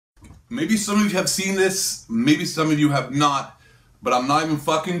maybe some of you have seen this, maybe some of you have not, but I'm not even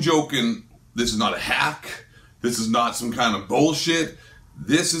fucking joking. This is not a hack. This is not some kind of bullshit.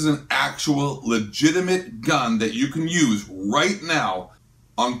 This is an actual legitimate gun that you can use right now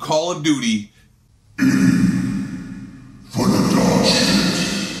on Call of Duty. For the dog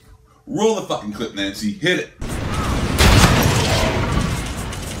shit. Roll the fucking clip, Nancy. Hit it.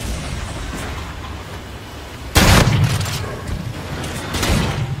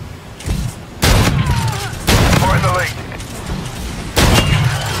 We're in the lead.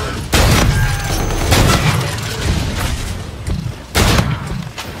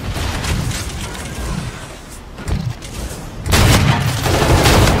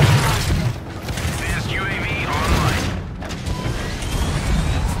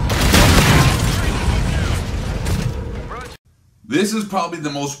 This is probably the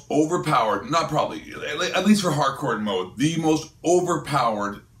most overpowered, not probably, at least for hardcore mode, the most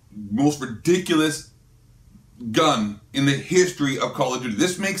overpowered, most ridiculous gun in the history of Call of Duty.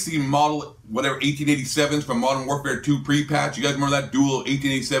 This makes the model, whatever, 1887s from Modern Warfare 2 pre-patch. You guys remember that dual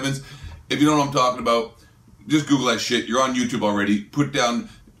 1887s? If you don't know what I'm talking about, just Google that shit. You're on YouTube already. Put down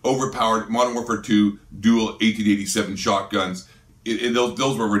overpowered Modern Warfare 2 dual 1887 shotguns.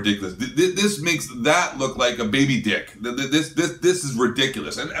 Those were ridiculous. This makes that look like a baby dick. This is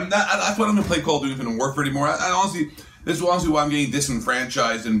ridiculous, and that's why I'm gonna play Call of Duty Infinite Warfare anymore. I honestly, this is honestly why I'm getting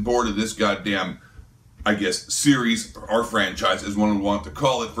disenfranchised and bored of this goddamn, I guess, series or franchise, as one would want to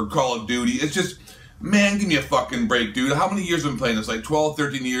call it, for Call of Duty. It's just, man, give me a fucking break, dude. How many years have I been playing this? Like 12,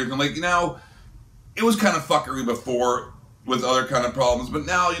 13 years. And like, you know, it was kind of fuckery before with other kind of problems, but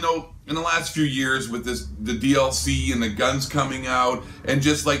now, you know, in the last few years with the DLC and the guns coming out, and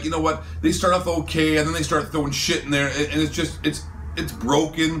just like, you know what, they start off okay and then they start throwing shit in there, and it's just, it's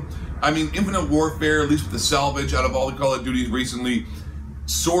broken. I mean, Infinite Warfare, at least with the salvage out of all the Call of Duties recently,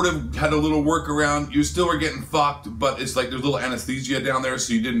 sort of had a little workaround. You still were getting fucked, but it's like there's a little anesthesia down there,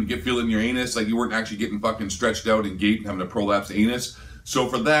 so you didn't get feel in your anus, like you weren't actually getting fucking stretched out and gaped and having a prolapsed anus. So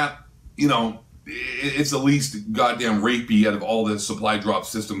for that, you know, it's the least goddamn rapey out of all the supply drop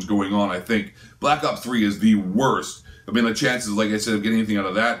systems going on, I think. Black Ops 3 is the worst. I mean, the chances, like I said, of getting anything out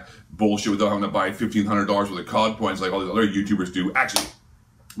of that bullshit without having to buy $1,500 worth of COD points like all these other YouTubers do. Actually,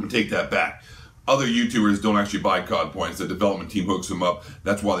 I'm gonna take that back. Other YouTubers don't actually buy COD points. The development team hooks them up.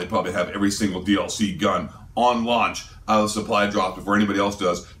 That's why they probably have every single DLC gun on launch out of the supply drops before anybody else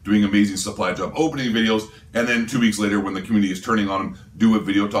does, doing amazing supply drop opening videos, and then 2 weeks later when the community is turning on them, do a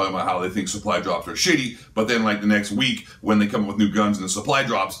video talking about how they think supply drops are shitty, but then like the next week when they come up with new guns and the supply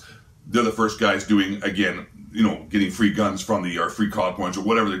drops, they're the first guys doing, again, you know, getting free guns from the, or free COD points or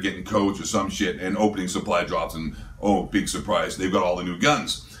whatever, they're getting codes or some shit and opening supply drops, and oh, big surprise, they've got all the new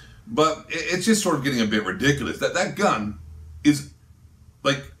guns. But it's just sort of getting a bit ridiculous. That gun is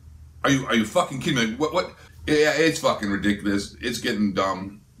like, are you fucking kidding me? What? Yeah, it's fucking ridiculous. It's getting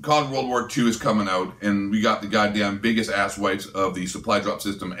dumb. COD World War II is coming out, and we got the goddamn biggest ass wipes of the supply drop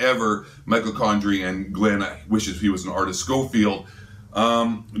system ever. Michael Condrey and Glenn, I wishes he was an artist, Schofield,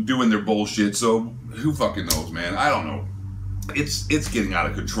 doing their bullshit. So who fucking knows, man? I don't know. It's getting out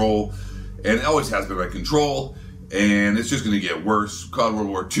of control, and it always has been out of control. And it's just going to get worse. COD World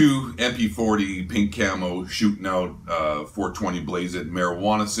War II, MP40, pink camo, shooting out 420 blazing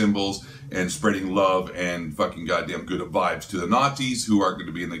marijuana symbols, and spreading love and fucking goddamn good vibes to the Nazis who are going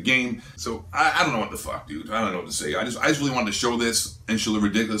to be in the game. So I don't know what the fuck, dude. I don't know what to say. I just really wanted to show this and show the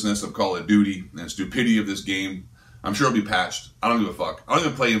ridiculousness of Call of Duty and stupidity of this game. I'm sure it'll be patched. I don't give a fuck. I don't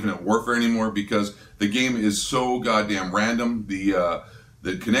even play Infinite Warfare anymore because the game is so goddamn random.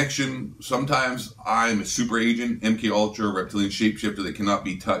 The connection, sometimes I'm a super agent, MK Ultra, reptilian shapeshifter that cannot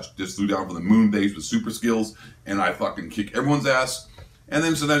be touched, just flew down from the moon base with super skills, and I fucking kick everyone's ass. And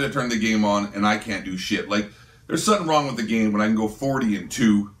then sometimes I turn the game on and I can't do shit. Like, there's something wrong with the game when I can go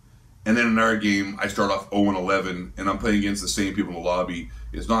 40-2, and then in our game I start off 0-11, and I'm playing against the same people in the lobby.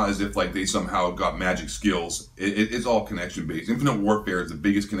 It's not as if like they somehow got magic skills. It's all connection based. Infinite Warfare is the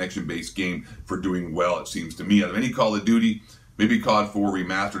biggest connection based game for doing well, it seems to me, out of any Call of Duty. Maybe COD 4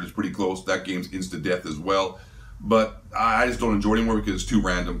 Remastered is pretty close. That game's insta-death as well. But I just don't enjoy it anymore because it's too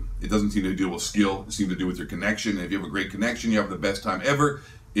random. It doesn't seem to deal with skill. It seems to do with your connection. And if you have a great connection, you have the best time ever.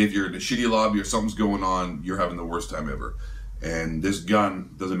 If you're in a shitty lobby or something's going on, you're having the worst time ever. And this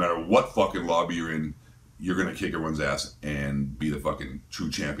gun, doesn't matter what fucking lobby you're in, you're going to kick everyone's ass and be the fucking true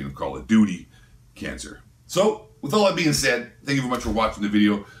champion of Call of Duty. Cancer. So, with all that being said, thank you very much for watching the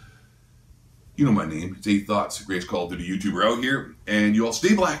video. You know my name. It's 8 Thoughts, greatest Call of Duty YouTuber out here. And you all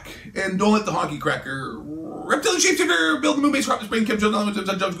stay black. And don't let the honky cracker, reptilian shapeshifter, build the moon base, crop the spring,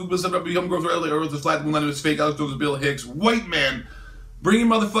 chemtrails, jumps, Google, set up, become growth, earth is flat, the moon is fake, Alex Jones, Bill Hicks, white man, Bring you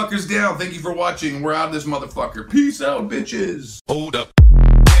motherfuckers down. Thank you for watching. We're out of this motherfucker. Peace out, bitches. Hold up.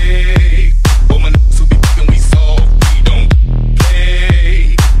 Hey, for my niggas who be thinking we soft, we don't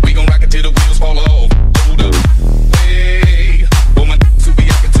play. We gon' rock it till the wheels fall off. Hold up. Hey, for my niggas who be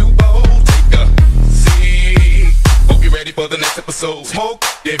acting too bold, take a seat. Hope you're ready for the next episode. Smoke,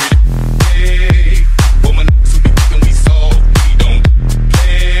 yeah,